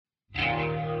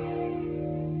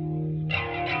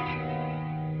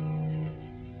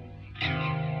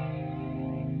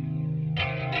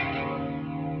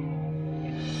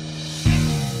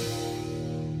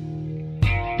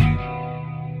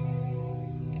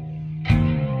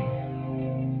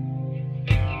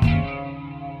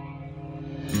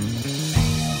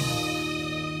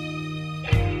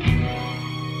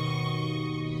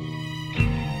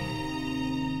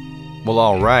Well,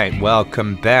 all right.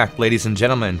 Welcome back, ladies and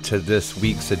gentlemen, to this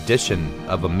week's edition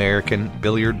of American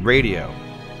Billiard Radio.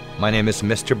 My name is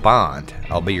Mr. Bond.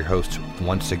 I'll be your host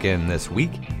once again this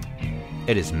week.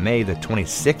 It is May the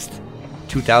 26th,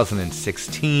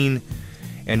 2016,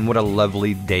 and what a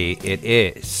lovely day it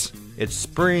is. It's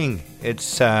spring.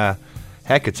 It's,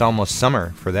 it's almost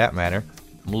summer, for that matter.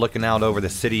 I'm looking out over the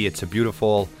city. It's a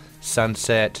beautiful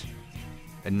sunset.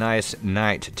 A nice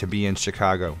night to be in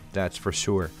Chicago, that's for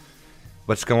sure.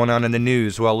 What's going on in the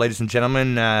news? Well, ladies and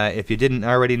gentlemen, if you didn't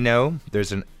already know,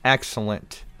 there's an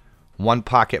excellent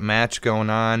one-pocket match going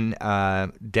on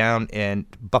down in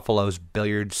Buffalo's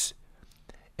Billiards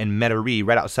in Metairie,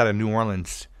 right outside of New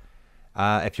Orleans.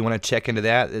 If you want to check into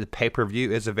that, the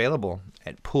pay-per-view is available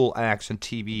at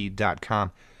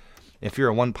poolactiontv.com. If you're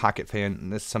a one-pocket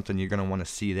fan, this is something you're going to want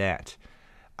to see that.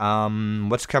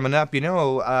 What's coming up? You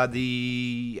know,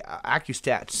 the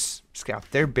AccuStats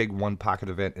Scout, their big one-pocket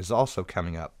event is also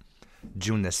coming up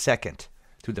June the 2nd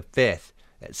through the 5th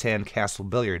at Sandcastle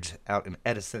Billiards out in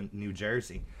Edison, New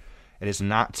Jersey. It is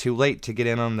not too late to get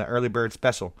in on the early bird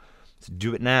special, so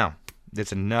do it now.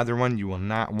 It's another one. You will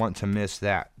not want to miss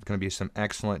that. It's going to be some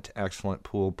excellent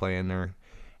pool play in there.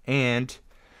 And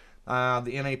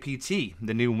the NAPT,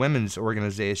 the new women's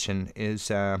organization, is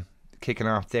kicking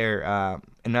off their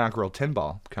inaugural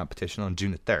 10-ball competition on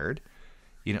June the 3rd.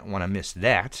 You don't want to miss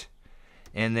that.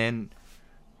 And then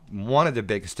one of the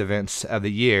biggest events of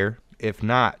the year, if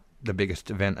not the biggest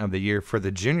event of the year for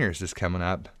the juniors, is coming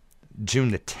up.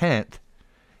 June the 10th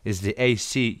is the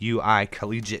ACUI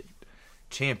Collegiate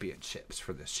Championships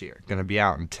for this year. Going to be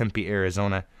out in Tempe,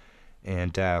 Arizona,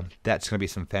 and that's going to be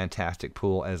some fantastic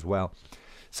pool as well.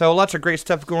 So lots of great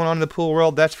stuff going on in the pool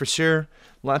world, that's for sure.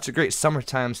 Lots of great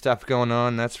summertime stuff going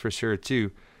on, that's for sure,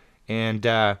 too. And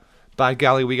by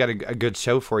golly, we got a good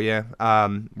show for you.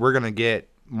 We're going to get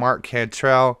Mark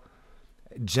Cantrell,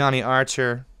 Johnny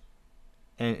Archer,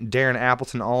 and Darren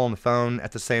Appleton all on the phone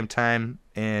at the same time.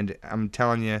 And I'm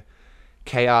telling you,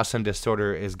 chaos and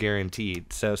disorder is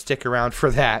guaranteed. So stick around for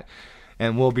that,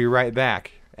 and we'll be right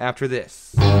back after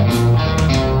this.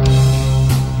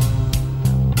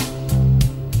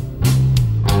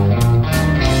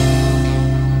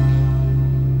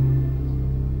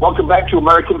 Welcome back to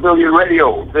American Billiard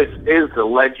Radio. This is the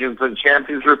Legends and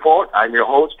Champions Report. I'm your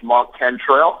host, Mark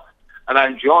Cantrell, and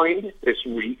I'm joined this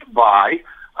week by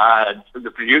the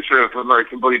producer of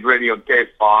American Billiard Radio, Dave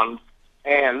Bond,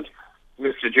 and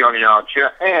Mr. Johnny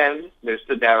Archer, and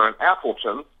Mr. Darren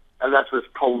Appleton. And that's as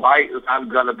polite as I'm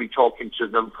going to be talking to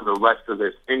them for the rest of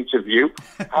this interview.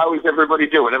 How is everybody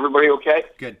doing? Everybody okay?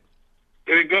 Good.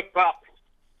 Doing good, Pop.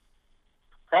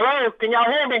 Hello, can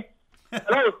y'all hear me?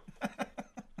 Hello?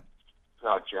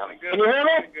 Oh, Johnny. Can you hear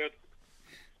me? Good.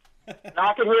 No,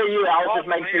 I can hear you. I was just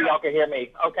making sure y'all can hear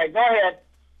me. Okay, go ahead.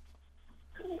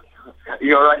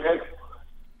 You all right, Dave?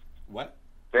 What?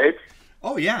 Dave?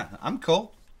 Oh, yeah, I'm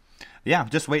cool. Yeah,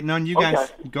 just waiting on you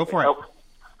guys. Go for it.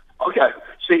 Okay.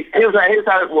 See, here's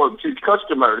how it works. It's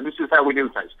customary. This is how we do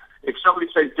things. If somebody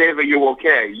says, Dave, are you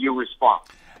okay? You respond.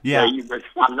 Yeah. You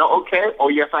respond, I'm not okay, or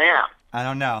yes, I am. I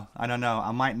don't know.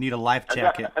 I might need a life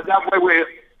jacket. And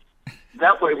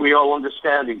that way we all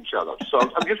understand each other. So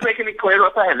I'm just making it clear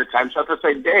up ahead of time. So if I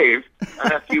say Dave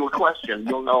and ask you a question,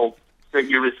 you'll know that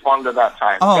you respond at that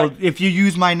time. Oh, okay? if you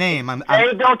use my name, I'm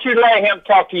Dave, don't you let him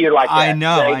talk to you like that. I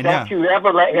know, Dave, I know. Don't you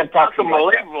ever let him talk to you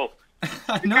like that. Unbelievable.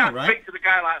 I You know, can't right? speak to the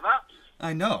guy like that.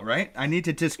 I know, right? I need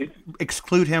to just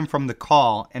exclude him from the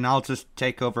call, and I'll just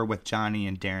take over with Johnny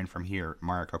and Darren from here,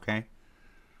 Mark, okay?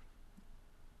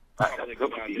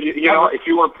 You know, if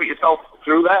you want to put yourself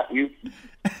through that, you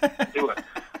do it.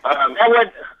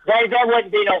 That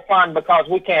wouldn't be no fun because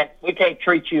we can't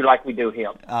treat you like we do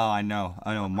him. Oh, I know.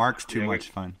 Mark's too much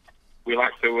fun. We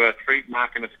like to treat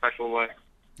Mark in a special way.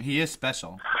 He is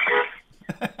special.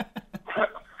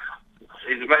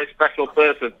 He's a very special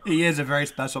person. He is a very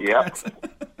special Yep. person.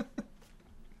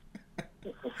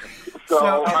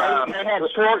 So, They had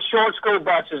short school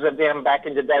buses of them back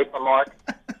in the day for Mark.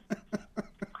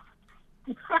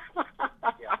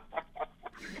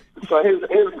 So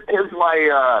here's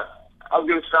my. I'm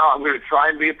going to start. I'm going to try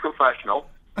and be a professional,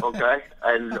 okay,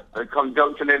 and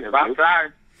conduct an interview. I'm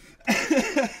trying.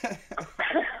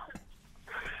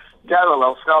 Darryl,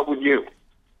 I'll start with you.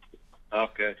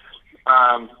 Okay.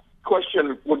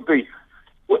 Question would be,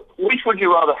 which would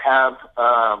you rather have,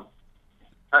 $1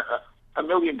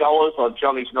 million or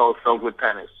Johnny's nose filled with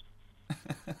pennies?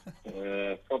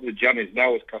 Probably Johnny's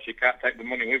nose, because you can't take the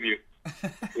money with you.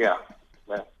 Yeah.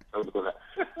 I'll do that.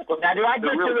 Now, do I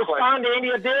get to respond to any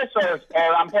of this, or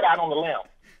I'm put out on the limb?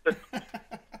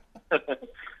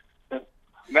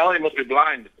 Melanie must be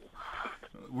blind.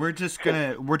 we're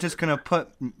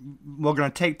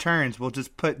gonna take turns. We'll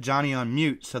just put Johnny on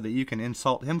mute so that you can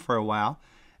insult him for a while,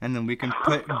 and then we can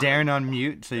put Darren on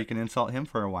mute so you can insult him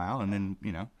for a while, and then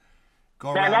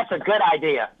go around. Man, that's a good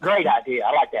idea. Great idea.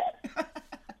 I like that.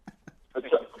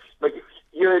 But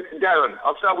Darren,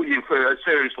 I'll start with you.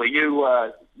 Seriously, you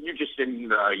just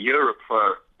in Europe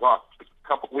for a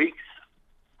couple of weeks?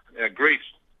 Greece.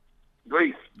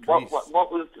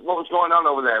 What was going on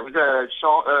over there? Was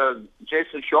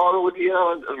Jason Shaw with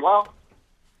you as well?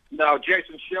 No,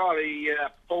 Jason Shaw, he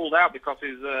pulled out because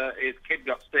his kid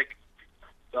got sick,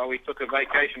 so he took a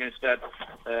vacation instead.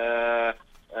 But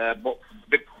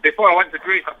before I went to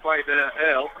Greece, I played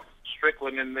Earl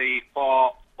Strickland in the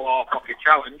four pocket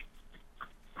challenge,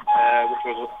 which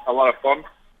was a lot of fun.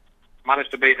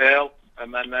 Managed to beat Earl,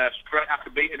 and then straight after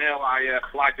beating Earl, I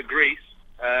fly to Greece,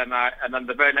 and then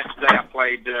the very next day I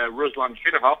played Ruslan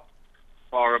Shidahov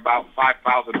for about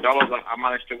 $5,000. I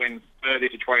managed to win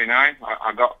 30-29.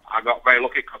 I got very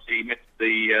lucky because he missed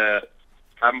the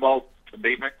 10 ball to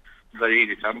beat me, very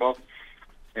easy 10 ball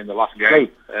in the last game.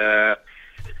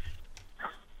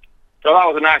 So that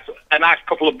was a nice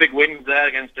couple of big wins there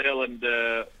against Earl and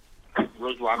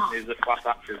Ruslan. Is a class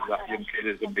actor. That young kid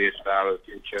is going to be a star of the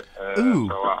future.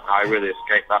 So I really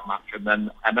escaped that match. And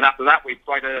then after that, we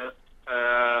played an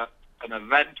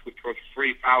event which was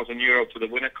 €3,000 to the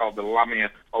winner called the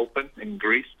Lamia Open in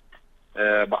Greece.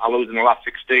 But I lose in the last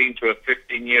 16 to a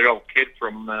 15-year-old kid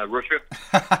from Russia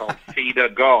called Fedor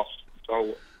Gorst.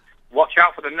 So watch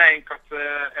out for the name,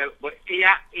 but he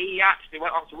actually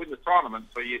went on to win the tournament.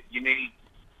 So you need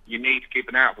to keep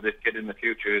an eye out for this kid in the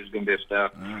future. He's going to be a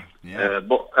star.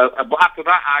 But after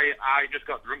that, I just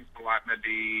got drunk for like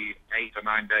maybe 8 or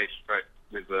 9 days straight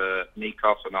with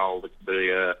Nikos and all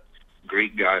the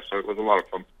Greek guys. So it was a lot of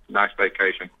fun. Nice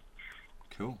vacation.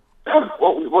 Cool.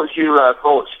 What's your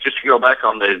thoughts? Just to go back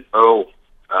on the Earl,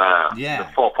 the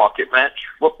 4 pocket match.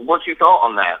 What's your thought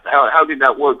on that? How did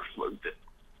that work?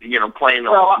 Playing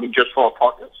with just 4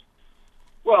 pockets.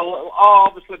 Well,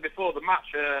 obviously before the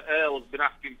match, Earl has been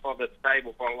asking for the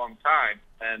table for a long time,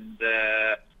 and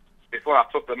before I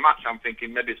took the match, I'm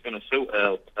thinking maybe it's going to suit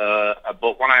Earl.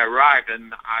 But when I arrived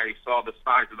and I saw the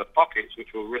size of the pockets,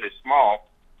 which were really small,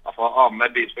 I thought,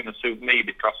 maybe it's going to suit me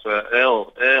because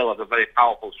Earl has a very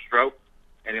powerful stroke,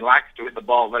 and he likes to hit the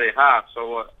ball very hard.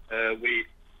 So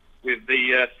with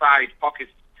the side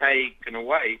pockets taken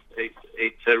away, it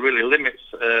really limits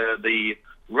the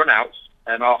runouts.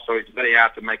 And also, it's very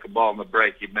hard to make a ball on the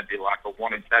break. You'd maybe like a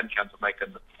 1 in 10 chance of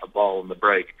making a ball on the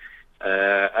break.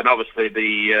 And obviously,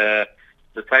 the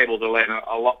tables are laying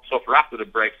a lot tougher after the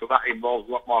break, so that involves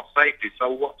a lot more safety.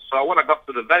 So when I got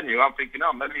to the venue, I'm thinking,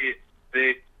 maybe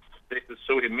this is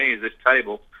suiting me as this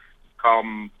table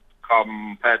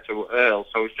compared to Earl.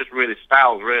 So it's just really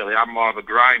styles, really. I'm more of a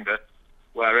grinder,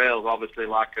 where Earl's obviously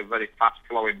like a very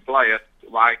fast-flowing player,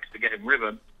 likes to get in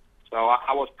rhythm. So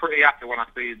I was pretty happy when I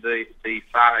see the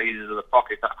size of the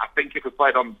pockets. I think if we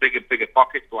played on bigger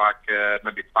pockets, like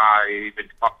maybe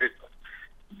 5-inch pockets,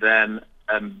 then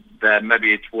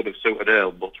maybe it would have suited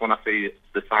Earl. But when I see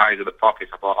the size of the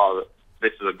pockets, I thought,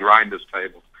 this is a grinder's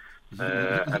table.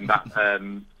 And that's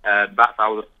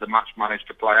how the match managed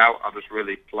to play out. I just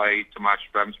really played to my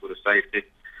strengths with the safety.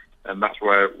 And that's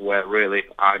where really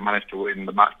I managed to win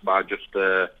the match by just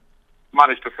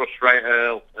managed to frustrate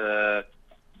Earl,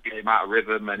 get him out of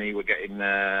rhythm, and he was getting,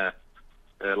 let's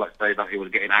say that he was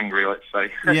getting angry, let's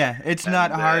say. Yeah, it's not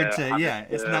hard to,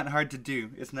 it's not hard to do.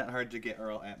 It's not hard to get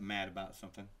Earl mad about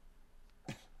something.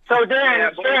 So,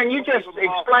 Darren, you just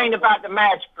explained about the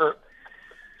match for...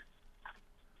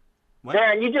 What?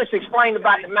 Darren, you just explained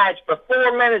about the match for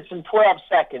 4 minutes and 12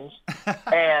 seconds,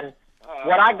 and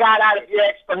what I got out of your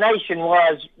explanation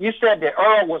was you said that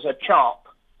Earl was a chump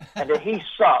and that he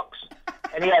sucks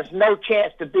and he has no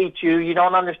chance to beat you. You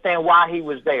don't understand why he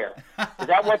was there. Is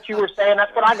that what you were saying?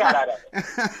 That's what I got out of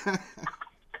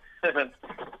it.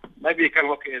 Maybe you can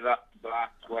look at it that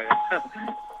way.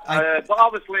 But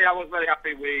obviously, I was very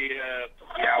happy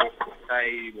how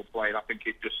they were playing. I think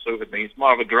it just suited me. It's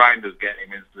more of a grinder's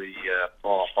game is the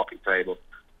 4 pocket table.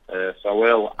 So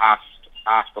Will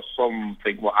asked for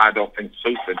something what I don't think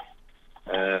suits him.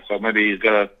 So maybe he's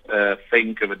got to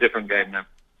think of a different game now.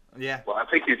 Yeah. Well, I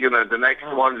think the next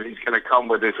one he's going to come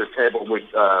with is a table with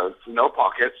no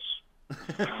pockets,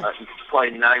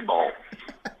 playing 9 ball.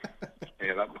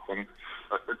 Yeah, that'd be funny.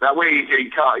 That way he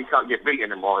can't get beat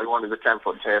anymore. He wanted the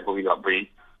 10-foot table. He got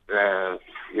beat.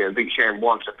 Beat Shane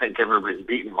once. I think everybody's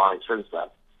beaten mine since then.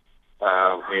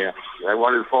 I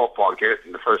wanted the 4 pocket,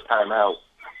 and the first time out.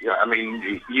 Yeah, I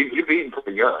mean, you beat him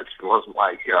pretty good. It wasn't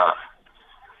like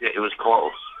it was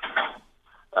close.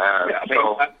 I mean,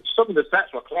 some of the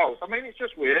sets were close. I mean, it's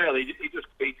just weird. He just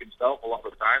beats himself a lot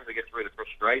of the times. He gets really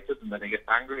frustrated, and then he gets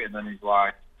angry, and then he's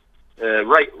like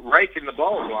raking the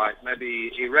balls. Like maybe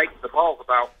he rakes the balls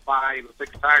about 5 or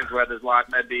 6 times, where there's like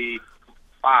maybe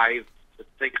 5 to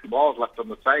 6 balls left on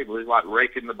the table. He's like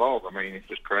raking the balls. I mean, it's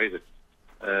just crazy.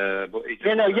 But he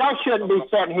just, y'all shouldn't be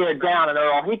sitting here down and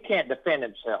Earl. He can't defend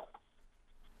himself.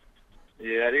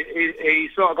 Yeah, he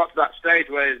sort of got to that stage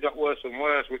where he's got worse and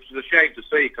worse, which is a shame to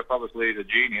see, because obviously he's a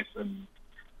genius and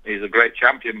he's a great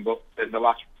champion. But in the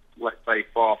last, let's say,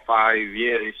 4 or 5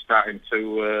 years, he's starting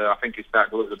to, I think he's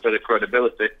starting to lose a bit of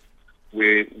credibility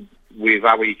with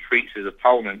how he treats his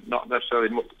opponent. Not necessarily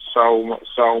so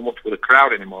much with the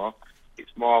crowd anymore.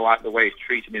 It's more like the way he's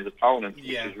treating his opponent, which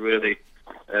is really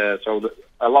so that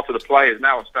a lot of the players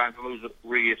now are starting to lose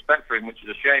respect for him, which is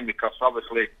a shame, because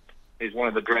obviously he's one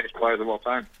of the greatest players of all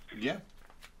time. Yeah.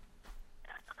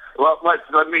 Well,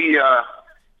 let me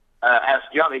ask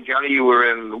Johnny. Johnny, you were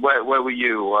in, where were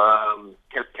you?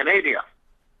 Canada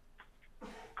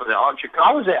for the Archer Cup.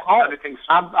 I was at home.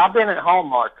 I've been at home,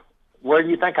 Mark. Where do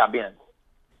you think I've been?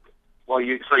 Well,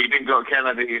 so you didn't go to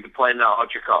Canada to play in the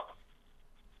Archer Cup?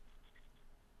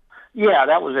 Yeah,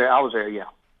 that was there. I was there, yeah.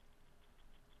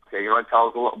 Okay, you want to tell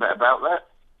us a little bit about that?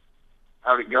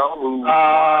 How'd it go? Who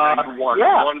won?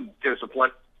 Yeah. One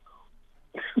discipline.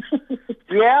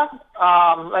 Yeah.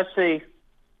 Let's see.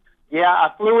 Yeah,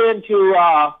 I flew into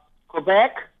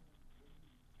Quebec.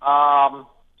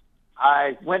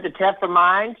 I went to Tetra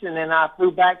Mines, and then I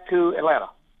flew back to Atlanta.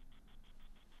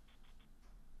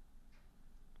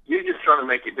 You're just trying to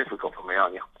make it difficult for me,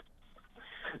 aren't you?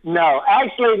 No,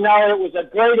 actually, no. It was a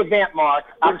great event, Mark.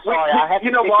 I'm sorry. I have to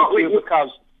pick you because.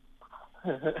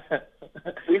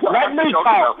 Let me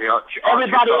talk.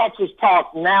 Everybody else has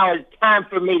talked. Now it's time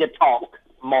for me to talk,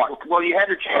 Mark. Well, you had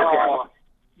your chance.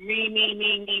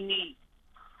 Me.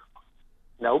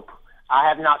 Nope. I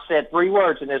have not said 3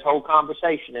 words in this whole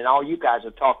conversation, and all you guys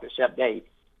have talked except Dave.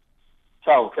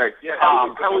 So, okay. Yeah,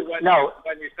 no.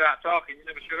 When you start talking, you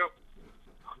never shut up.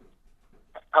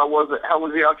 How was it? How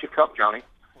was the Archer Cup, Johnny?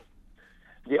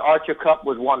 The Archer Cup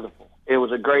was wonderful. It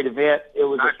was a great event. It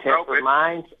was at Tetra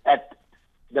Mines at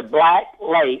the Black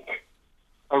Lake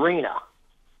Arena,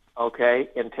 okay,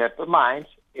 in Tetra Mines.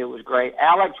 It was great.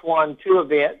 Alex won 2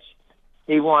 events.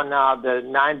 He won the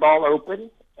 9-ball Open,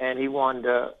 and he won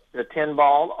the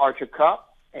 10-ball Archer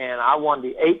Cup, and I won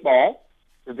the 8-ball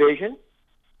division.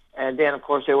 And then, of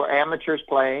course, there were amateurs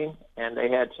playing, and they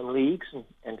had some leagues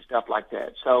and stuff like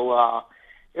that. So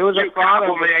it was a fun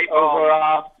over 4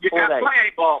 You can't days.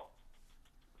 play 8-ball.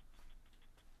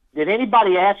 Did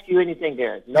anybody ask you anything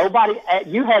there? Nobody.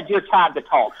 You had your time to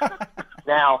talk.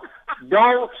 Now,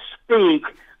 don't speak.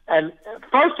 And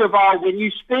first of all, when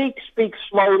you speak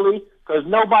slowly, because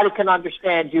nobody can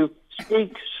understand you.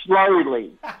 Speak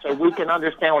slowly so we can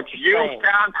understand what you're saying. You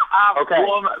can't have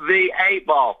won the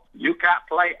 8-ball. You can't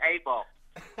play 8-ball.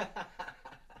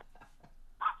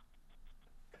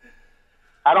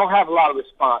 I don't have a lot of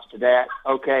response to that.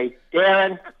 Okay,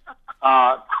 Darren,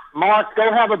 Mark,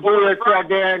 go have a beer. Tell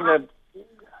Darren to.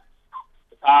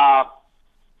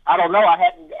 I don't know. I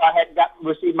hadn't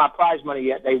received my prize money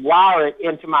yet. They wire it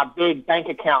into my big bank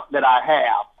account that I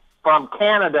have from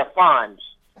Canada funds.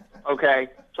 Okay,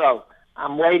 so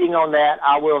I'm waiting on that.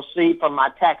 I will see from my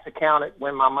tax accountant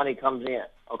when my money comes in.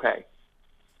 Okay.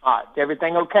 All right. Is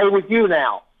everything okay with you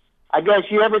now? I guess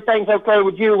everything's okay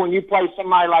with you when you play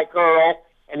somebody like Earl,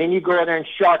 and then you go in there and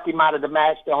shark him out of the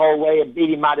match the whole way and beat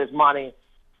him out of his money.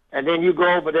 And then you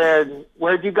go over there, and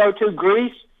where'd you go to?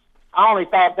 Greece? I only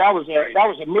thought that was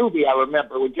a movie I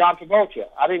remember with John Travolta.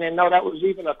 I didn't even know that was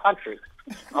even a country.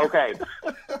 Okay.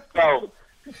 So,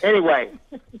 anyway,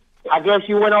 I guess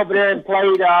you went over there and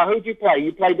played, who'd you play?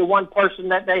 You played the one person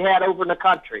that they had over in the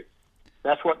country.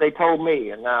 That's what they told me.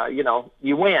 And,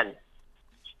 you win.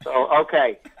 So,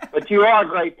 okay. But you are a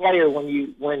great player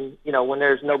when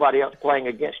there's nobody else playing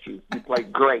against you. You play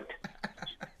great.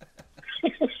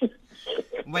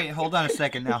 Wait, hold on a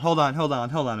second now. Hold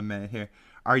on a minute here.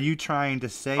 Are you trying to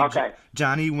say, okay,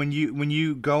 Johnny, when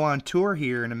you go on tour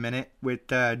here in a minute with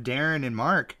Darren and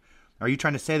Mark, are you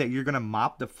trying to say that you're going to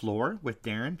mop the floor with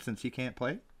Darren since he can't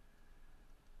play?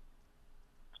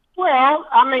 Well,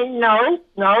 I mean, no,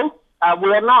 I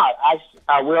will not.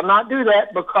 I will not do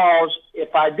that, because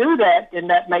if I do that, then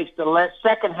that makes the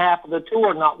second half of the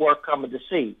tour not worth coming to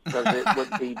see, because it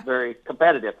would be very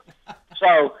competitive.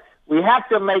 So we have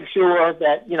to make sure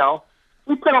that,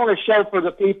 we put on a show for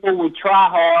the people. We try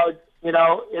hard.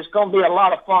 It's going to be a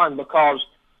lot of fun, because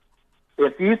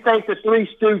if you think the Three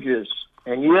Stooges,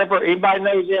 and anybody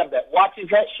knows them that watches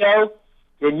that show,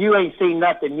 then you ain't seen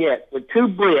nothing yet. With 2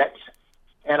 Brits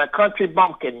and a country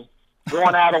bumpkin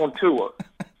going out on tour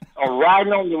or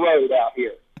riding on the road out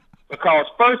here. Because,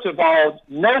 first of all,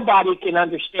 nobody can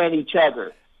understand each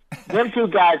other. Them two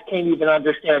guys can't even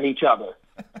understand each other.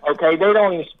 Okay? They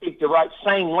don't even speak the right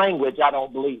same language, I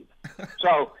don't believe.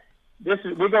 So, if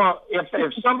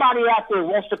somebody out there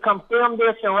wants to come film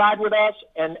this and ride with us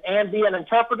and be an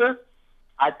interpreter,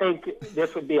 I think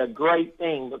this would be a great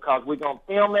thing because we're going to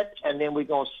film it and then we're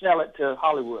going to sell it to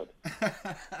Hollywood.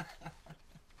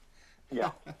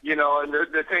 Yeah. You know, and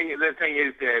the thing is,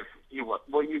 Dave,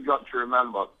 what you've got to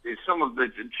remember is some of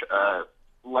the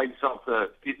legs of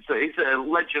it's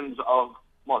Legends of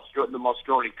the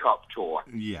Mosconi Cup tour.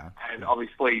 Yeah. And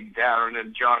obviously Darren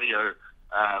and Johnny are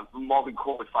more than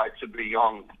qualified to be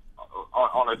on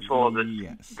a tour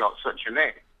that's got such a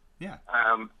name. Yeah.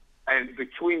 And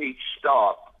between each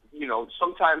stop, you know,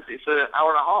 sometimes it's an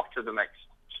hour and a half to the next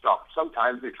stop.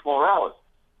 Sometimes it's 4 hours.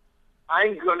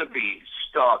 I'm going to be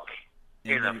stuck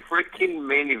in a freaking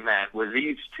minivan with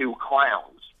these two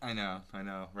clowns. I know.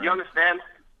 Right. You understand?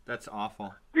 That's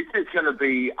awful. This is going to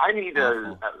be, I need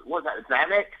what's that,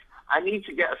 Xanax? I need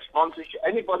to get a sponsorship.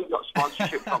 Anybody got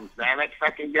sponsorship from Xanax I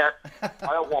can get? I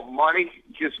don't want money.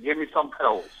 Just give me some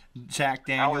pills. Jack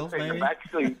Daniels, maybe?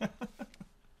 Actually,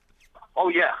 oh,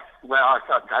 yeah. Well, I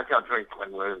can't drink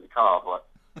when we're in the car, but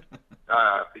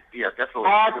yeah, definitely.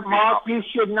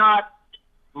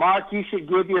 Mark, you should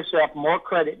give yourself more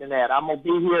credit than that. I'm going to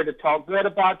be here to talk good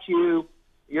about you.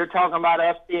 You're talking about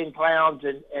us being clowns,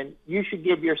 and you should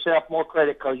give yourself more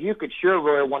credit because you could sure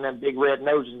wear one of them big red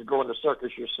noses and go in the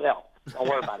circus yourself. Don't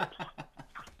worry about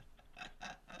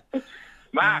it.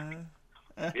 Mark,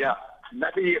 yeah,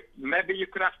 maybe you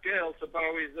could ask Earl to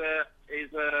borrow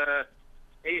his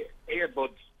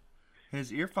earbuds.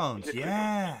 His earphones,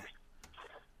 yeah.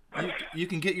 You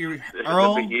can get your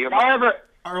Earl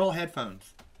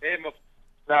headphones.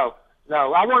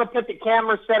 No, I want to put the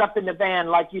camera set up in the van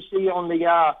like you see on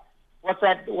the what's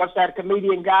that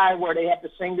comedian guy where they have the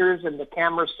singers and the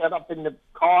camera set up in the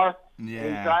car. Yeah.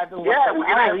 He's driving. Yeah, we're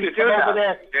gonna have to do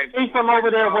that. He's from over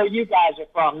there where you guys are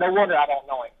from. No wonder I don't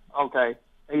know him. Okay,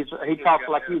 he talks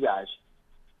like you guys.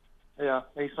 Yeah,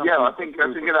 I think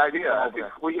that's a good idea. I think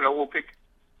we'll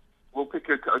pick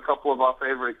a couple of our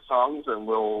favorite songs and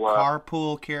we'll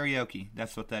carpool karaoke.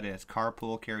 That's what that is.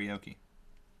 Carpool karaoke.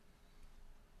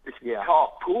 Yeah.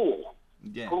 Carpool.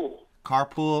 Yeah. Cool.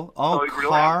 Carpool. Oh,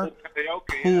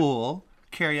 carpool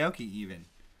karaoke even.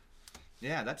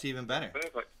 Yeah, that's even better.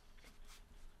 Perfect.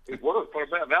 It works for a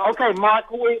bit of Okay, Mark,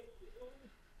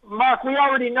 we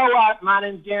already know mine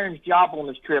and Darren's job on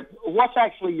this trip. What's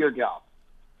actually your job?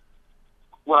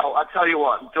 Well, I tell you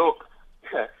what, don't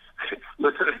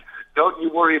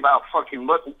you worry about fucking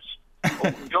buttons.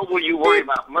 Don't you worry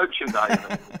about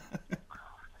merchandising.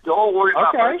 Don't worry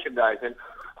about merchandising.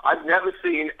 I've never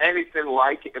seen anything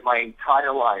like it in my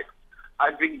entire life.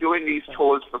 I've been doing these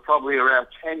tours for probably around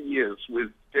 10 years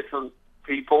with different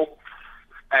people,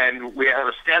 and we have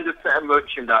a standard set of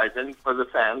merchandising for the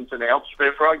fans, and it helps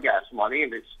pay for our gas money,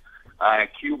 and it's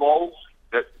cue balls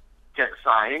that get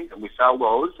signed, and we sell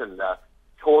those, and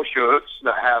tour shirts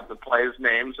that have the players'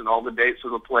 names and all the dates of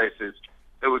the places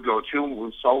that we go to, and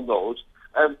we sold those,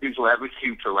 and usually have a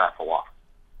cue to raffle off.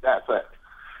 That's it.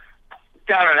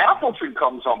 Darren Appleton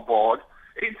comes on board.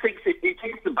 He thinks the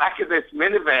back of this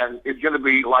minivan is going to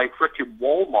be like freaking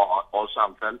Walmart or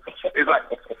something. He's like,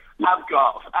 I've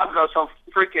got some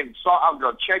freaking I've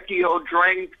got Checkio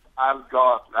drink. I've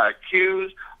got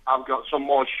cues. I've got some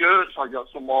more shirts. I've got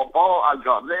some more ball. I've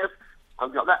got this.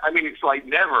 I've got that. I mean, it's like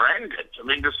never ended. I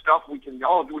mean, there's stuff we can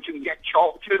get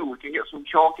chalk too. We can get some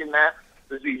chalk in there.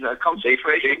 There's these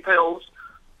concentration pills,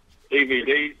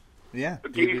 DVDs. Yeah,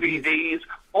 DVDs.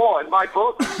 Oh, and my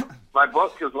book as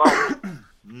well.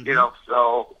 Mm-hmm. You know,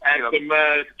 so and some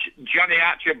Johnny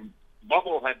Archer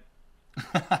bobblehead.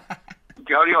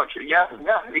 Johnny Archer, yeah.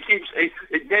 He keeps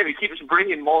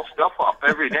bringing more stuff up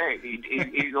every day.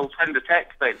 He'll send a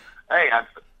text saying, "Hey,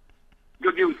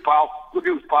 good news, pal. Good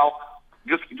news, pal.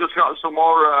 Just got some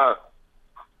more,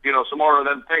 some more of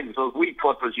them things, those weed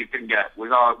clippers you can get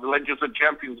with our Legends of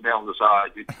Champions down the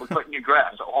side. We're cutting your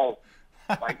grass at home."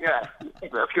 Like, yeah,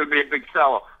 that's going to be a big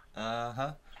seller.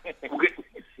 Uh-huh. We're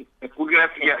going to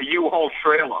have to get a U-Haul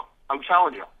trailer. I'm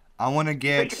telling you. I want to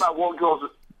get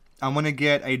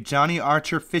a Johnny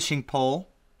Archer fishing pole,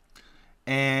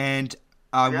 and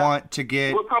I want to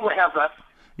get... We'll probably have that.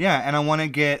 Yeah, and I want to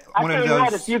get one of those...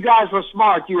 What, if you guys were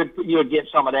smart, you would get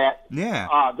some of that.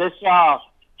 Yeah. This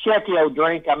Checkio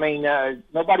drink, I mean,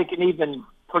 nobody can even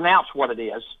pronounce what it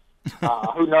is.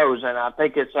 Who knows? And I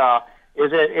think it's...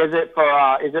 Is it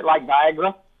like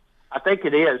Viagra? I think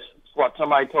it is. It's what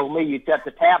somebody told me. You get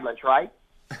the tablets, right?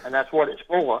 and that's what it's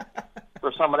for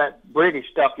some of that British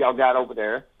stuff y'all got over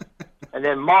there. And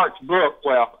then Mark's book,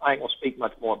 well, I ain't going to speak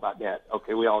much more about that.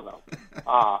 Okay, we all know.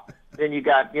 Then you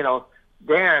got,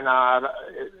 Darren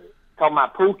talking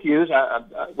about pool cues.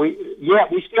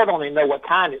 We still don't even know what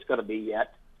kind it's going to be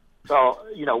yet. So,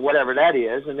 whatever that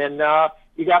is. And then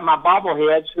you got my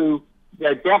bobbleheads who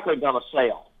they're definitely going to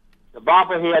sell. The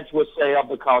bobbleheads will sell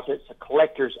because it's a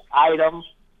collector's item.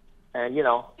 And,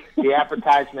 the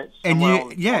advertisements. And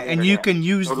you can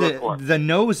use the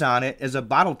nose on it as a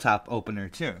bottle top opener,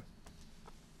 too.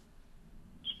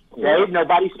 Dave,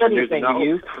 nobody said anything to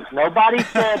you. Nobody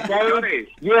said, Dave,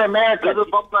 you're American.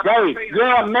 Dave,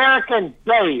 you're American,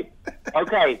 Dave.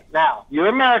 Okay, now, you're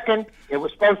American. It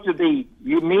was supposed to be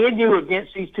me and you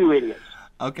against these two idiots.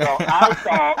 Okay. So I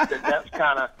thought that's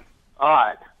kind of, all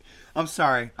right. I'm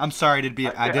sorry.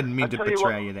 I didn't mean to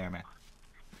betray you there, man.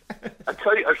 I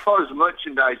tell you, as far as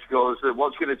merchandise goes,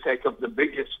 what's going to take up the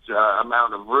biggest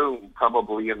amount of room,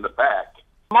 probably in the back.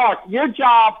 Mark, your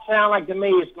job sounds like to me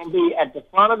is going to be at the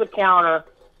front of the counter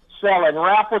selling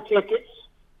raffle tickets,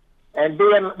 and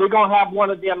then we're going to have one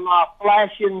of them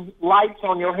flashing lights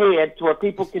on your head to where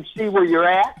people can see where you're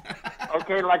at,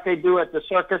 okay, like they do at the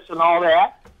circus and all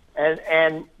that.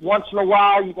 And once in a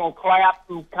while, you're going to clap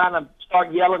and kind of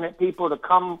start yelling at people to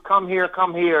come here,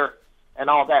 and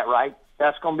all that, right?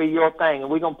 That's going to be your thing, and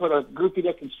we're going to put a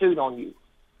goofy-looking suit on you.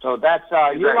 So that's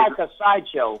you're like a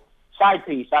sideshow. Side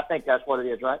piece, I think that's what it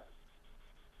is, right?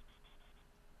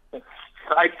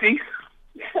 Side piece?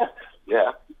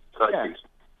 Yeah, side piece.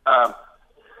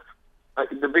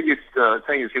 The biggest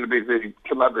thing is going to be the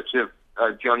collaborative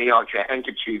Johnny Archer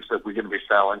handkerchiefs that we're going to be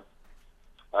selling.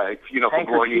 For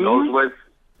blowing your nose with.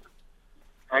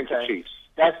 Handkerchiefs.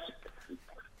 That's...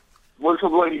 What's for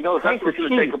blowing your nose? That's what's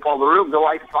going to take up all the room. They're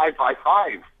like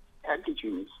 5x5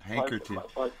 handkerchiefs. Handkerchief.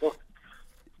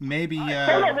 Maybe. Say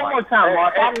that one more time,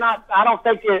 Mark. I don't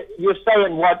think you're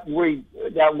saying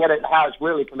how it's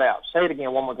really pronounced. Say it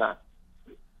again one more time.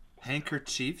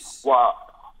 Handkerchiefs. Wow.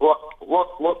 Look,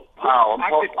 pal.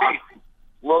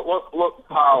 Look,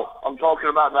 pal. I'm talking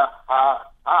about the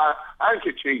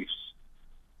handkerchiefs.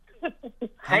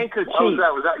 Handkerchief.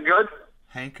 Was that good?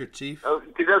 Handkerchief.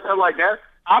 Did that sound like that?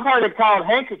 I've heard it called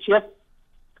handkerchief.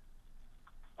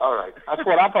 All right. That's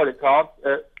what I've heard it called.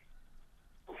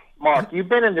 Mark, you've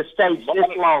been in the States this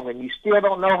long and you still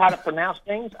don't know how to pronounce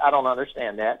things? I don't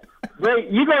understand that.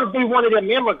 You're going to be one of them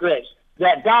immigrants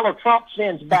that Donald Trump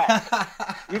sends back.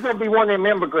 You're going to be one of them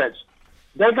immigrants.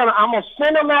 I'm going to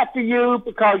send them after you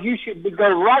because you should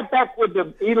go right back with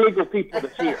the illegal people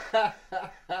that's here.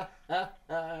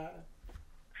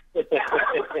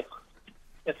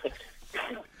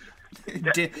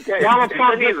 Donald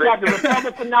Trump just got the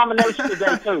Republican nomination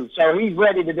today, too, so he's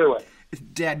ready to do it.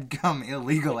 Dadgum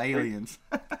illegal aliens.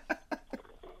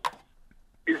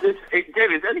 Is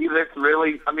any of this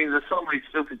really? I mean, there's so many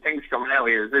stupid things coming out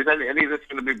here. Is any of this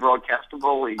going to be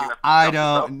broadcastable? I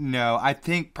don't know. I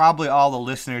think probably all the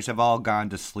listeners have all gone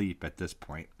to sleep at this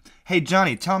point. Hey,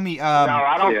 Johnny, tell me. No,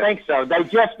 I don't think so. They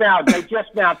just now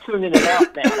tuning it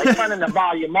out now. They're turning the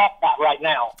volume up right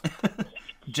now.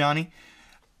 Johnny,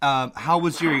 how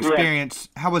was your experience?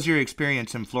 Yeah. How was your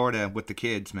experience in Florida with the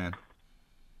kids, man?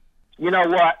 You know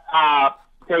what?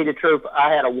 Tell you the truth,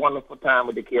 I had a wonderful time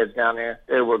with the kids down there.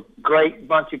 They were a great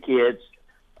bunch of kids.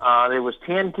 There was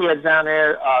 10 kids down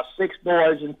there, 6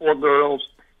 boys and 4 girls.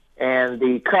 And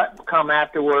the cut come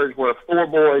afterwards where 4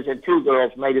 boys and 2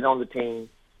 girls made it on the team.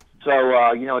 So,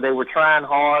 they were trying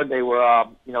hard. They were,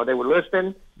 they were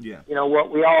listening. Yeah.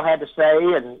 What we all had to say.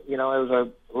 And, there was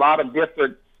a lot of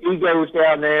different egos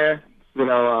down there,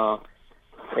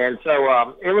 and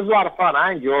so it was a lot of fun.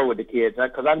 I enjoy with the kids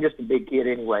because I'm just a big kid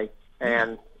anyway.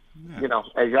 And,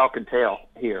 as y'all can tell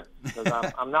here, because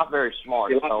I'm not very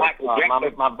smart. So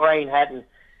my brain hadn't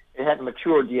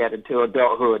matured yet into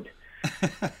adulthood.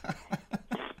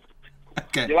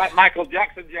 Okay. You like Michael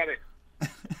Jackson, Jenny?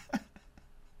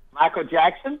 Michael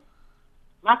Jackson?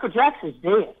 Michael Jackson's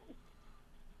dead.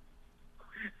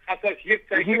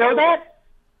 Did you know that?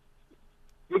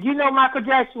 Did you know Michael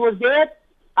Jackson was dead?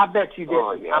 I bet you did.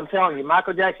 Oh, yeah. I'm telling you,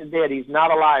 Michael Jackson's dead. He's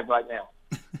not alive right now.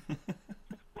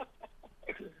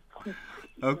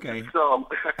 Okay. So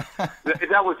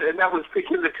that was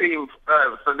picking the team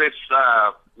for this.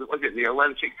 Was it the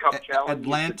Atlantic Cup Challenge?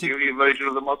 The junior version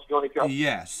of the Moscone Cup.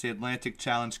 Yes, the Atlantic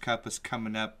Challenge Cup is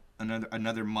coming up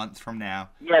another month from now.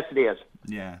 Yes, it is.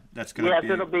 Yeah, that's going to be.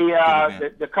 Yes, it'll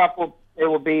be the couple. It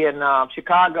will be in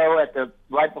Chicago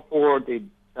right before the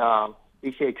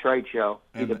BCA trade show,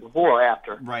 either before or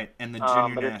after. Right, and the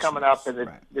junior but it's coming up,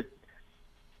 and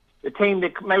the team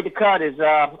that made the cut is,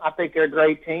 I think they're a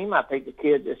great team. I think the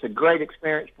kids, it's a great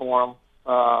experience for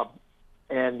them.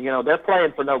 And, they're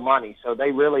playing for no money, so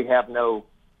they really have no,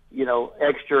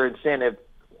 extra incentive,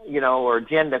 or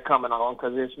agenda coming on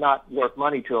because it's not worth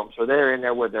money to them. So they're in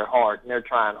there with their heart, and they're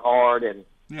trying hard. And,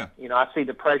 I see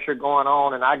the pressure going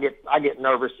on, and I get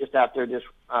nervous just out there just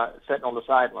sitting on the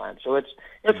sideline. So it's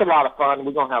a lot of fun.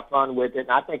 We're going to have fun with it.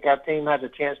 And I think our team has a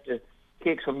chance to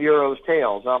kick some Euros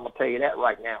tails. I'm going to tell you that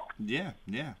right now. Yeah,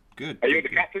 good. Are you the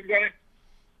captain, Gary?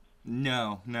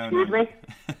 No. Excuse me?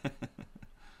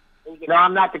 No,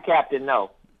 I'm not the captain.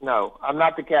 No, I'm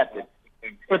not the captain.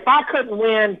 If I couldn't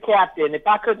win captain, if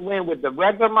I couldn't win with the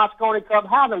regular Moscone Cup,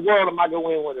 how in the world am I going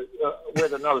to win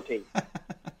with another team?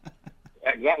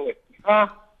 Exactly. Yeah.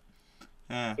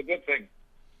 It's a good thing.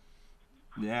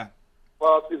 Yeah.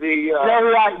 Well, you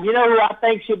know who I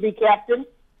think should be captain?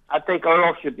 I think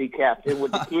Earl should be captain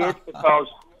with the kids because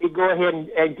he'd go ahead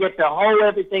and get the whole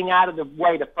everything out of the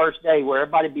way the first day where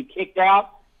everybody be kicked out,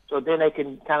 so then they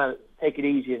can kind of take it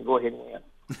easy and go ahead and win.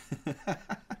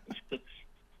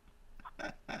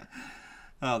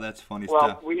 Oh, that's funny well,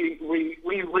 stuff. we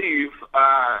leave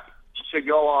to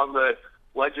go on the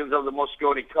Legends of the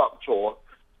Moscone Cup tour.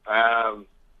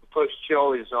 First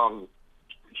show is on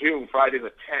June, Friday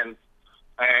the 10th,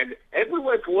 and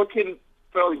everywhere's looking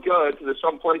fairly good. There's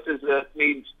some places that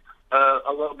needs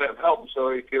a little bit of help. So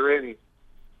if you're in,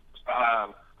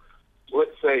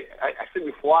 let's say, I think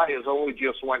the flyers only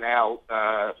just went out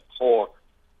to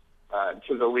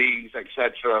the leagues,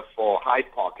 etc., for High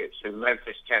Pockets in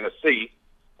Memphis, Tennessee.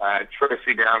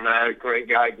 Tracy down there, great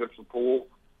guy, good for pool,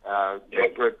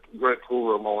 great pool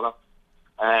room owner.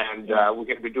 And we're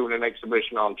going to be doing an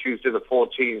exhibition on Tuesday the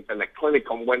 14th and a clinic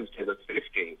on Wednesday the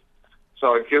 15th.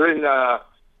 So if you're in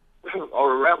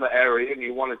or around the area and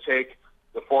you want to take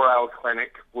the 4-hour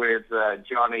clinic with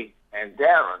Johnny and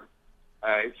Darren,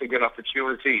 it's a good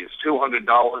opportunity. It's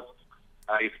 $200.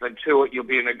 You spend two, you'll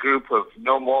be in a group of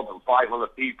no more than 5 other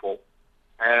people,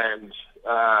 and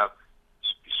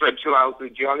spend 2 hours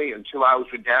with Johnny and 2 hours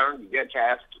with Darren. You get to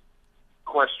ask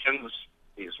questions.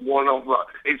 It's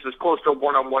as close to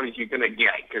one-on-one as you're going to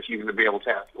get because you're going to be able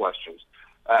to ask questions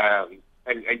and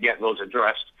get those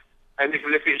addressed. And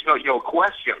even if it's not your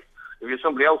question, if it's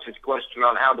somebody else's question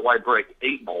on how do I break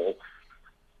 8-ball,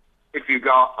 if you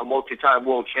got a multi-time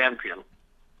world champion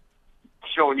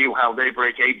showing you how they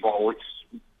break 8-ball, it's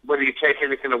whether you take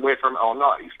anything away from it or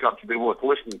not, it's got to be worth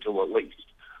listening to at least.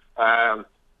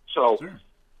 So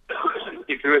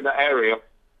if you're in the area,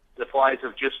 the flights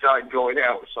have just started going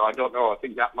out, so I don't know. I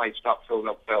think that might start filling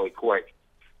up fairly quick.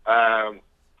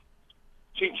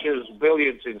 Teachers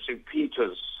Billiards in St.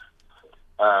 Peters,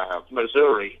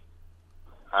 Missouri,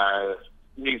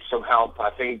 needs some help. I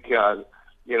think,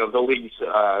 the leagues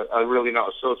are really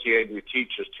not associated with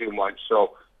teachers too much.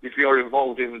 So if you're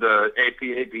involved in the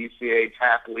APA, BCA,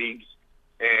 TAP leagues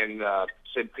in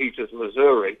St. Peters,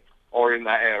 Missouri, or in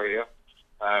that area,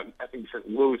 I think St.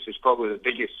 Louis is probably the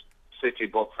biggest city,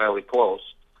 but fairly close.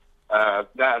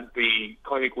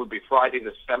 Clinic would be Friday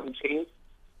the 17th,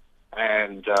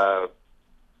 and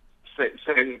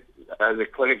the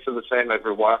clinics are the same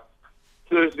everywhere.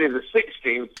 Thursday the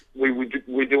 16th,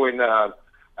 we're doing, I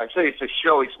say it's a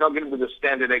show, it's not going to be the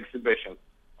standard exhibition.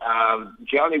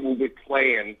 Johnny will be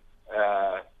playing,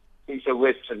 he's a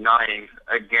list of 9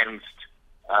 against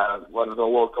one of the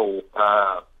local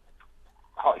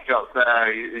hot shots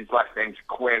there. His last name's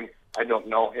Quinn. I don't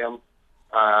know him.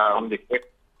 Andy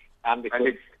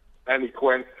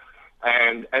Quinn.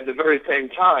 And at the very same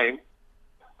time,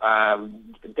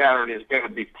 Darren is going to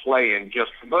be playing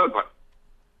just for Bourbon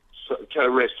to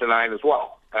race tonight as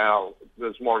well.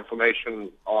 There's more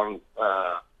information on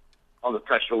the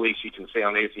press release you can see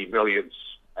on AZ Billiards,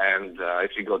 and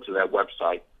if you go to their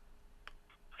website.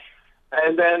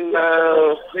 And then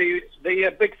the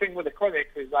big thing with the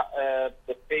clinic is that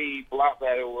the people out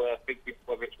there who think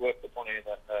whether it's worth the money,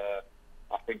 that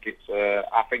I think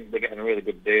they're getting a really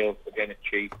good deal. They're getting it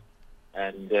cheap,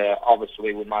 and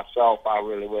obviously with myself, I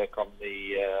really work on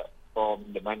the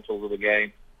fundamentals of the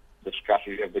game, the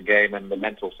strategy of the game, and the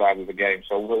mental side of the game.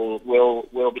 So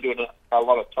we'll be doing a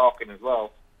lot of talking as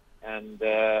well, and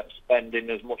spending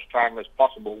as much time as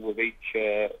possible with each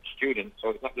student. So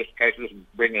it's not just a case of just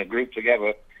bringing a group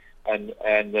together and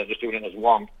just doing it as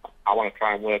one. I want to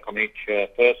try and work on each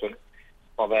person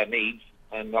for their needs,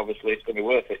 and obviously it's going to be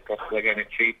worth it because they're getting it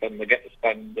cheap and they get to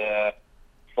spend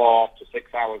 4 to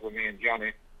 6 hours with me and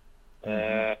Johnny.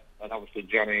 And obviously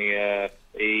Johnny,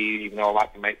 even though I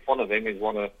like to make fun of him, is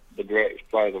one of the greatest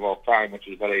players of all time, which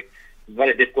is very,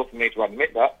 very difficult for me to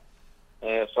admit that.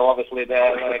 So obviously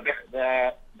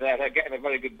they're getting a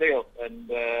very good deal, and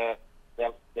they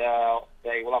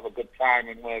will have a good time,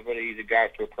 and we're very easy guys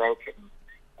to approach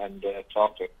and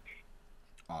talk to.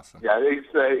 Awesome. Yeah,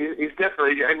 he's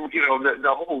definitely, and you know,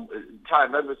 the whole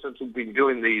time ever since we've been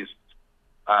doing these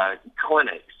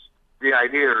clinics, the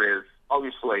idea is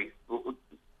obviously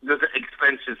there's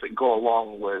expenses that go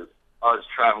along with us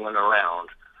traveling around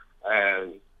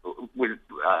and with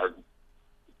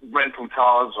rental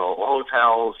cars or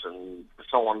hotels and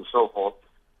so on and so forth.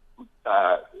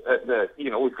 You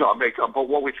know, we've got to make up. But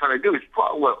what we're trying to do is,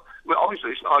 well,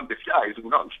 obviously it's not a disguise. We're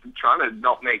not trying to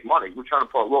not make money. We're trying to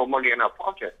put a little money in our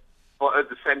pocket. But at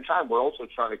the same time, we're also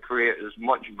trying to create as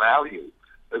much value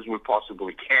as we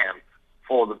possibly can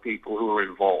for the people who are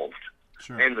involved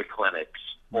in the clinics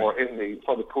or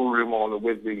for the pool room or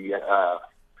with the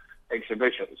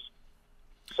exhibitions.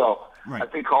 So I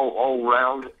think all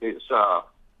around it's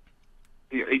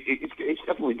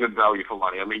definitely good value for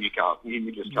money. I mean, you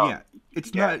just can't.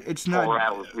 Yeah, it's not.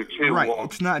 Right.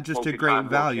 It's not just a great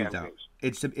value though.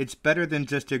 It's better than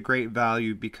just a great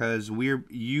value because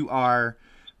you are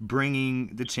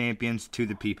bringing the champions to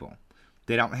the people.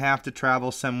 They don't have to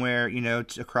travel somewhere, you know,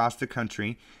 across the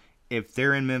country. If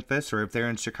they're in Memphis or if they're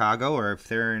in Chicago or if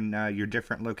they're in your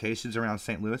different locations around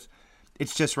St. Louis,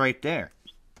 it's just right there.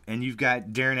 And you've got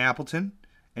Darren Appleton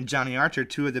and Johnny Archer,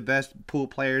 two of the best pool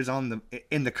players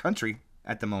in the country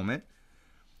at the moment.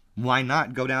 Why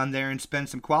not go down there and spend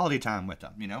some quality time with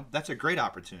them? You know, that's a great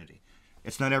opportunity.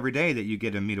 It's not every day that you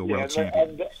get to meet a world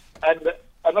champion. And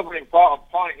another important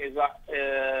point is that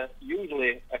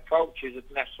usually a coach isn't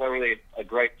necessarily a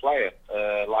great player.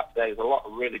 Like there's a lot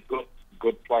of really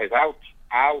good players out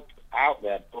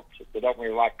there, but they don't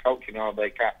really like coaching or they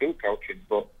can't do coaching.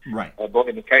 But but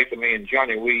in the case of me and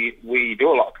Johnny, we do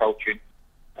a lot of coaching.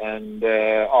 And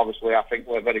obviously, I think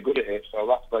we're very good at it, so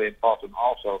that's very important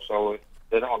also. So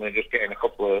they're not only just getting a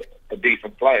couple of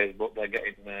decent players, but they're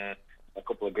getting a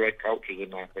couple of great coaches, in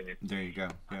my opinion. There you go.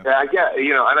 Yeah, I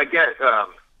get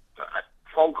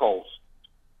phone calls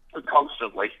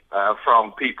constantly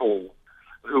from people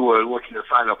who are looking to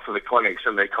sign up for the clinics,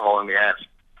 and they call and they ask,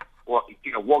 "Well,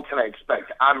 you know, what can I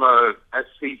expect? I'm a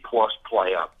C+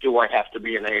 player. Do I have to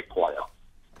be an A player?"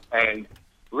 And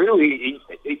really,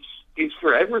 it's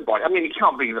for everybody. I mean, it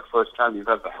can't be the first time you've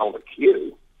ever held a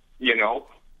queue, you know,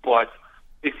 but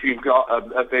if you've got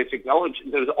a basic knowledge,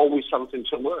 there's always something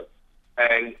to learn.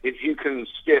 And if you can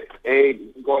skip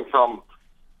going from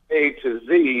A to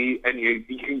Z, and you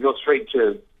can go straight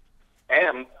to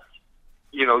M,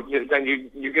 you know, then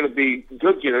you're going to be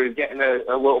good. You know, you're getting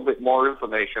a little bit more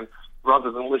information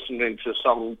rather than listening to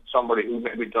somebody who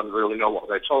maybe doesn't really know what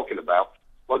they're talking about.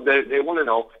 But they want to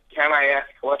know, can I ask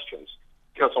questions?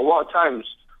 Because a lot of times,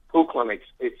 pool clinics,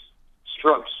 it's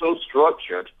so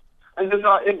structured, and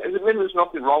there's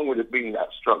nothing wrong with it being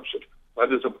that structured. But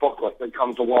there's a booklet that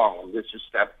comes along, and this is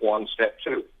step 1, step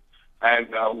 2.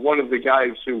 And one of the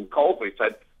guys who called me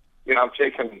said, you know, I've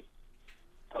taken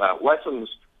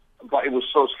lessons, but it was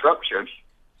so structured,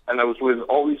 and I was with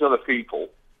all these other people,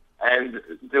 and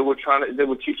they were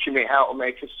teaching me how to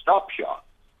make a stop shot.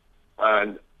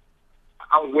 And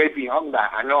I'm way beyond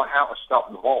that. I know how to stop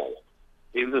the ball.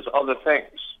 There's other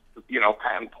things, you know,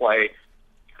 pattern play,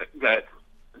 that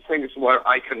things where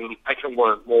I can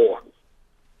learn more,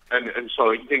 and so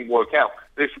it didn't work out.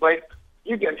 This way,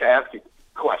 you get to ask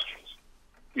questions,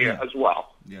 as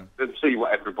well, and see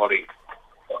what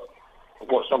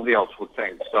somebody else would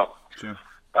think. So,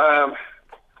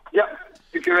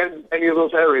 if you're in any of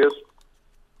those areas,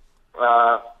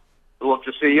 I'd love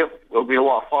to see you. It'll be a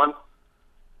lot of fun,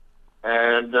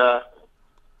 and.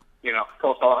 You know, of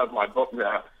course, I'll have my book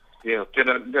there. You know, did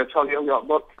I tell you about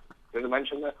book? Did I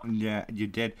mention that? Yeah, you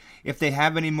did. If they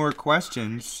have any more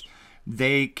questions,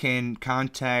 they can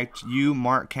contact you,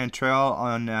 Mark Cantrell,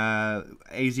 on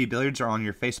AZ Billiards or on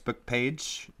your Facebook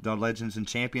page, the Legends and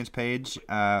Champions page,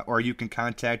 or you can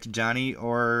contact Johnny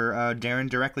or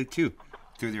Darren directly too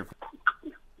through their.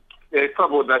 Yeah, it's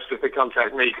probably best if they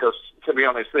contact me because, to be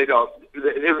honest, they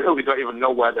really don't even know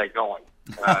where they're going.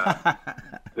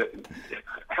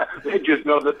 They just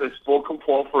know that they're spoken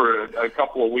for a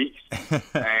couple of weeks,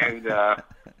 and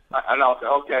I'll say,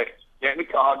 okay, get in the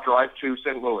car, drive to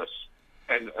St. Louis,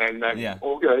 and then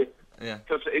okay,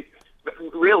 because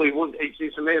really,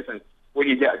 it's amazing when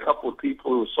you get a couple of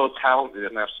people who are so talented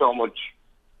and have so much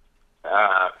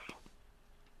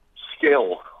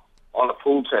skill on a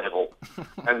pool table,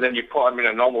 and then you put them in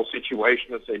a normal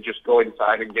situation and say, just go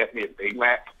inside and get me a Big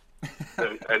Mac,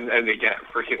 and they get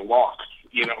freaking lost.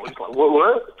 You know, it's like,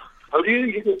 what? How do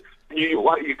you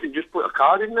can just put a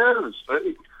card in there?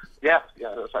 Yeah.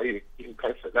 It's like, You can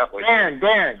catch it that way.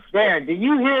 Darren, do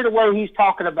you hear the way he's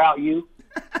talking about you?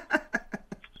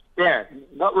 Darren,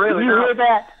 not really. Do you hear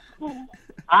that?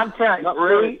 I'm telling you, not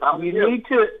really. You need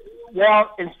to.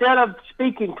 Well, instead of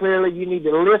speaking clearly, you need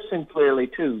to listen clearly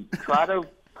too. Try to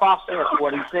process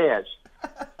what he says,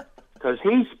 because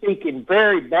he's speaking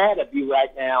very bad of you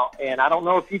right now, and I don't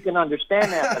know if you can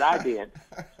understand that, but I did.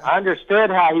 I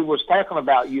understood how he was talking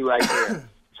about you right there.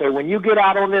 So when you get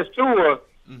out on this tour,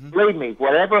 believe me,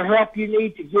 whatever help you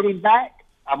need to get him back,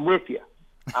 I'm with you.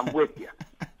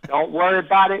 Don't worry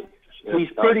about it.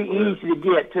 He's pretty easy to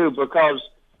get too, because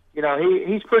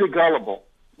he's pretty gullible.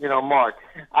 Mark.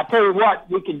 I tell you what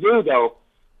we can do though.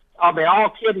 I mean, all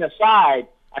kidding aside,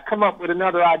 I come up with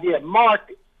another idea.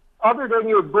 Mark, other than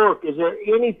your book, is there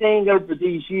anything over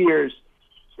these years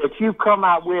that you come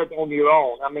out with on your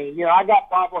own? I mean, I got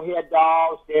bobblehead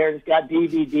dolls. Darren's got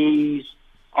DVDs,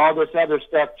 all this other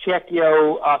stuff,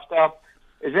 Checkio stuff.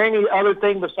 Is there any other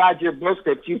thing besides your book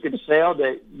that you can sell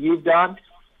that you've done?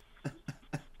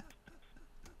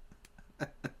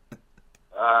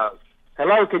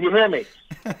 Hello, can you hear me?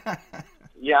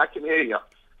 Yeah, I can hear you.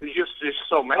 There's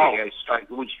so many. It's like,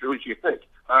 which you think?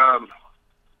 I'm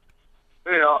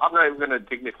not even going to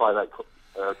dignify that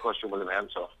question with an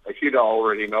answer. If you don't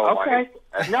already know okay.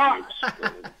 Do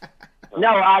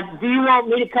you want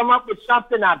me to come up with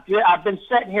something? I've been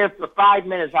sitting here for 5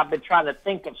 minutes. I've been trying to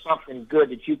think of something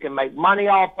good that you can make money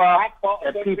off of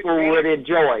that people would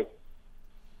enjoy.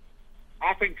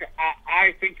 I think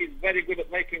he's very good at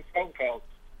making phone calls.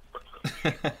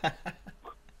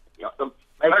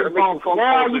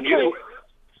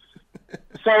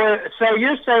 So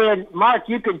you're saying, Mark,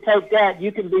 you can take that.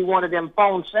 You can be one of them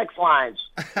phone sex lines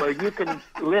where you can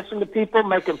listen to people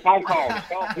making phone calls.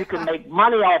 You can make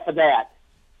money off of that.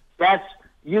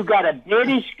 You got a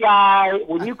British guy.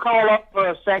 When you call up for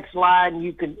a sex line,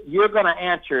 you're going to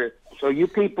answer. So you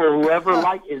people, whoever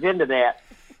is into that.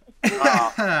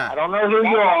 I don't know who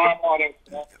you are.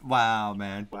 Wow,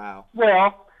 man. Wow.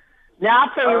 Well, now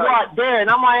I'll tell you what, Darren,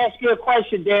 I'm going to ask you a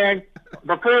question, Darren.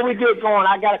 Before we get going,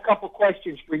 I got a couple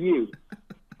questions for you.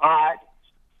 All right?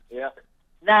 Yeah.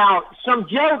 Now, some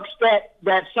jokes that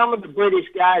some of the British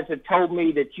guys have told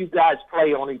me that you guys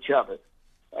play on each other.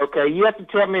 Okay, you have to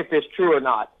tell me if it's true or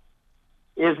not.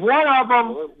 Is one of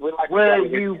them where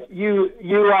you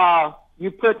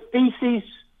put feces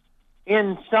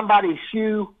in somebody's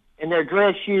shoe, in their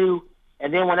dress shoe,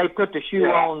 and then when they put the shoe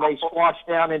on, they squash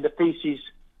down into feces?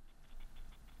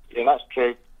 Yeah, that's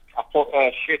true. I put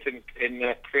shit in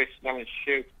Chris Snelling's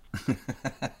shoe.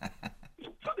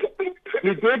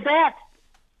 You did that?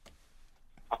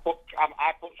 I put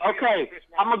okay,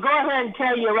 I'm going to go ahead and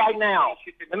tell you right now.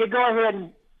 I'm going to go ahead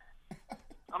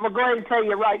and tell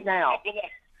you right now.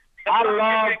 I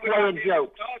love playing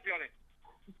jokes.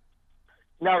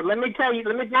 No, let me go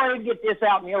ahead and get this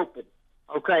out in the open.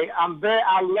 Okay,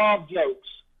 I love jokes.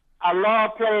 I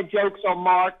love playing jokes on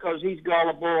Mark because he's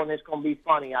gullible and it's going to be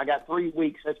funny. I got 3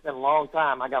 weeks. That's been a long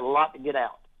time. I got a lot to get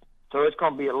out. So it's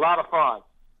going to be a lot of fun.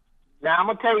 Now, I'm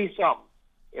going to tell you something.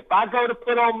 If I go to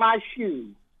put on my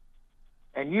shoe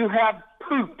and you have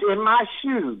pooped in my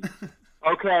shoe,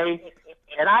 okay,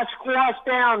 and I squash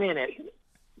down in it,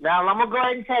 now I'm going to go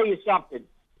ahead and tell you something.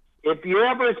 If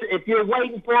you're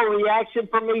waiting for a reaction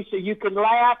from me so you can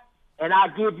laugh and I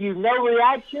give you no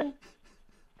reaction,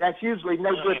 that's usually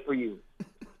no good for you.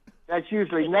 That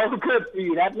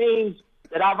means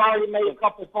that I've already made a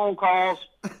couple phone calls,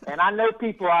 and I know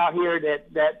people out here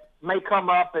that may come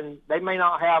up and they may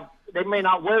not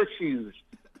wear shoes,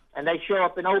 and they show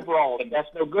up in overalls.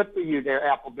 That's no good for you there,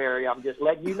 Appleberry. I'm just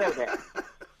letting you know that.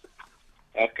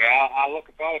 Okay, I'll look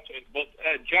forward to it. But,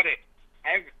 Johnny,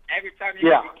 every time you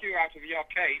get the cue out of your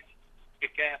case, be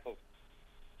careful.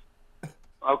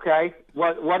 Okay.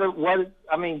 What?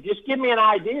 I mean, just give me an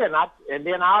idea, and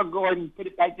then I'll go ahead and put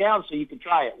it back down so you can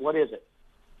try it. What is it?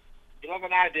 You'll have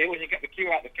an idea when you get the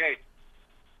cue out of the case.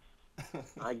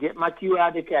 I get my cue out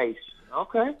of the case.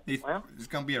 Okay. Well, it's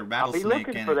going to be a I'll rattlesnake. be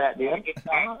looking for that, then.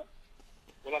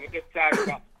 We'll have a good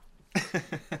time.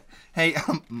 Hey,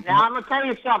 now I'm going to tell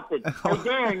you something. Hey,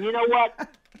 Darren, you know what?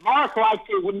 Mark likes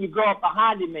it when you go up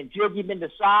behind him and jig him in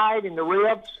the side and the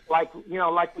ribs, like when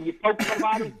you poke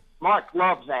somebody. Mark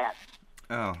loves that.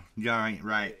 Oh, you ain't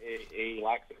right. He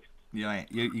likes it. You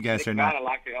guys are not. I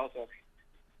like it also.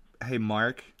 Hey,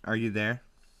 Mark, are you there?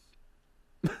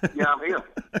 Yeah, I'm here.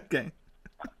 Okay.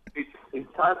 It's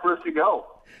time for us to go.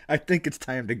 I think it's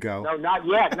time to go. No, not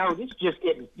yet. No, this is just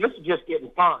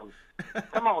getting fun.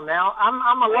 Come on now.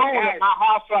 I'm alone at my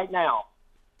house right now.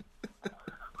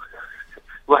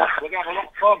 Well, we're gonna have a lot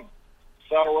of fun.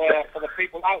 So for the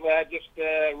people out there, just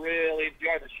really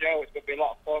enjoy the show. It's going to be a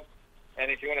lot of fun. And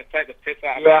if you want to take the piss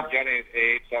out of me, Johnny,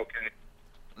 it's okay.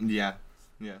 Yeah.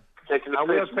 Taking the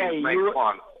piss makes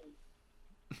fun.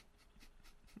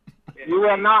 You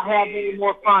will not have any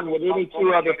more fun with any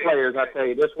two other players. I tell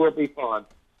you, this will be fun.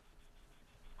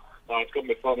 No, it's going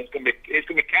to be fun. It's going to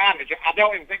be carnage. I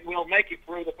don't even think we'll make it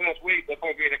through the first week. There'll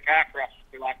probably be in a car crash,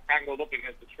 be like tangled up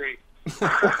against the tree.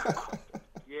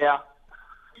 Yeah.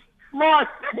 Mark,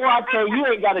 boy, I tell you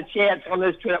ain't got a chance on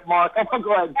this trip, Mark. I'm going to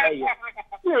go ahead and tell you.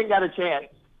 You ain't got a chance.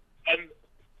 And,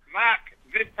 Mark,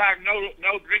 this time,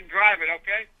 no drink driving,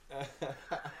 okay?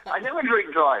 I never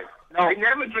drink drive. No. I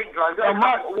never drink drive. No,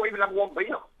 Mark won't even have one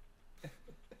beer.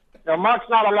 No, Mark's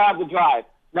not allowed to drive.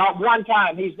 Not one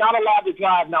time. He's not allowed to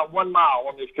drive not 1 mile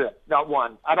on this trip. Not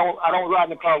one. I don't ride in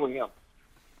the car with him.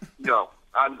 No.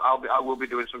 I will be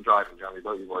doing some driving, Johnny.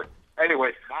 Don't you worry.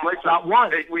 Anyway, let's not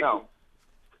one.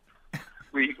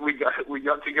 We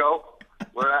got to go.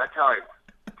 We're out of time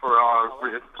for our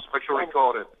special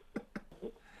recording.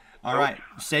 All right.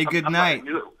 Say good night.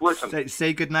 Listen.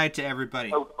 Say good night to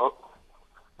everybody.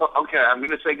 Okay, I'm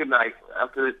going to say good night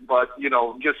after this, but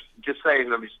just saying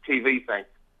this TV thing.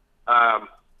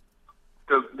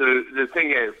 The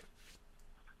thing is,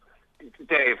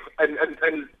 Dave and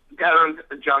Darren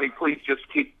and Johnny, please just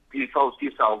keep yourselves to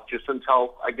yourself just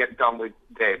until I get done with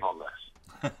Dave on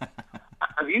this.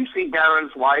 Have you seen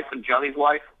Darren's wife and Johnny's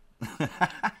wife?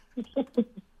 Have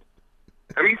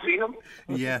you seen them?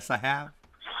 Yes, I have.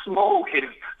 Smoking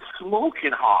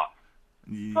hot.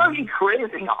 Yeah. Fucking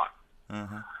crazy hot.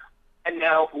 Uh-huh. And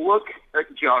now look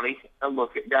at Johnny and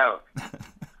look at Darren.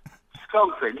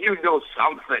 Something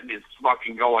is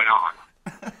fucking going on,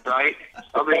 right?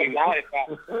 I mean,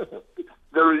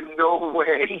 there is no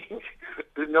way.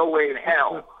 There's no way in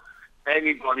hell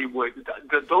anybody would.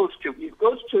 Those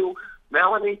two,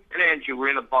 Melanie and Angie, were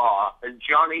in a bar, and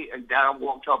Johnny and Darren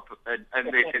walked up, and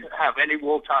they didn't have any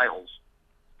wool titles,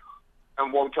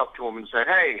 and walked up to him and said,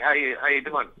 "Hey, how you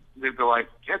doing?" They'd be like,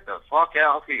 "Get the fuck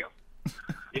out of here."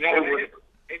 You know,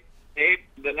 it's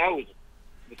the nose,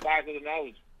 the size of the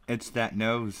nose. It's that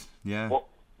nose, yeah. Well,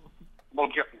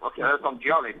 okay, that's on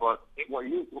Johnny, but the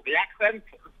accent,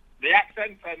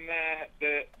 and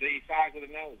the size of the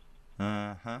nose.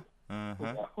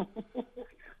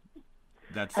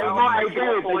 That's hey,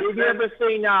 Dave,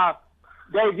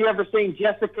 have you ever seen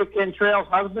Jessica Cantrell's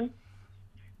husband?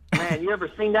 Man, you ever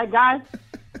seen that guy?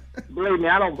 Believe me,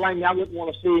 I don't blame you. I wouldn't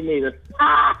want to see him either.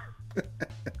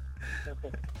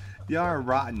 Y'all are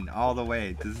rotten all the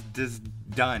way. Just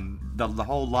done. The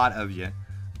whole lot of you.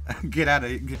 Get out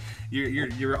of here.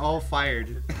 You're all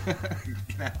fired.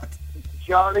 Get out.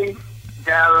 Johnny,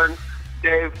 Darren,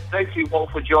 Dave, thank you all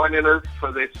for joining us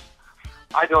for this,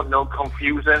 I don't know,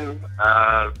 confusing.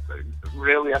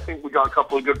 Really, I think we got a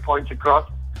couple of good points across.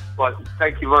 But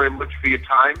thank you very much for your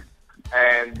time.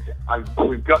 And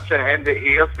we've got to end it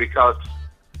here because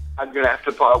I'm going to have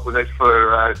to put up with this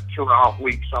for 2.5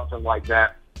 weeks, something like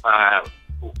that,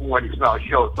 when it's not a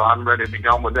show. So I'm ready to be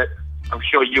done with it. I'm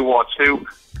sure you are too.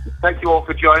 Thank you all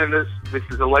for joining us. This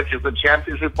is the Legends and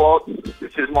Champions Report.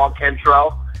 This is Mark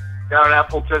Cantrell, Darren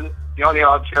Appleton, Johnny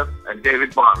Archer, and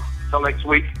David Bond. Until next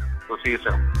week, we'll see you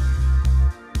soon.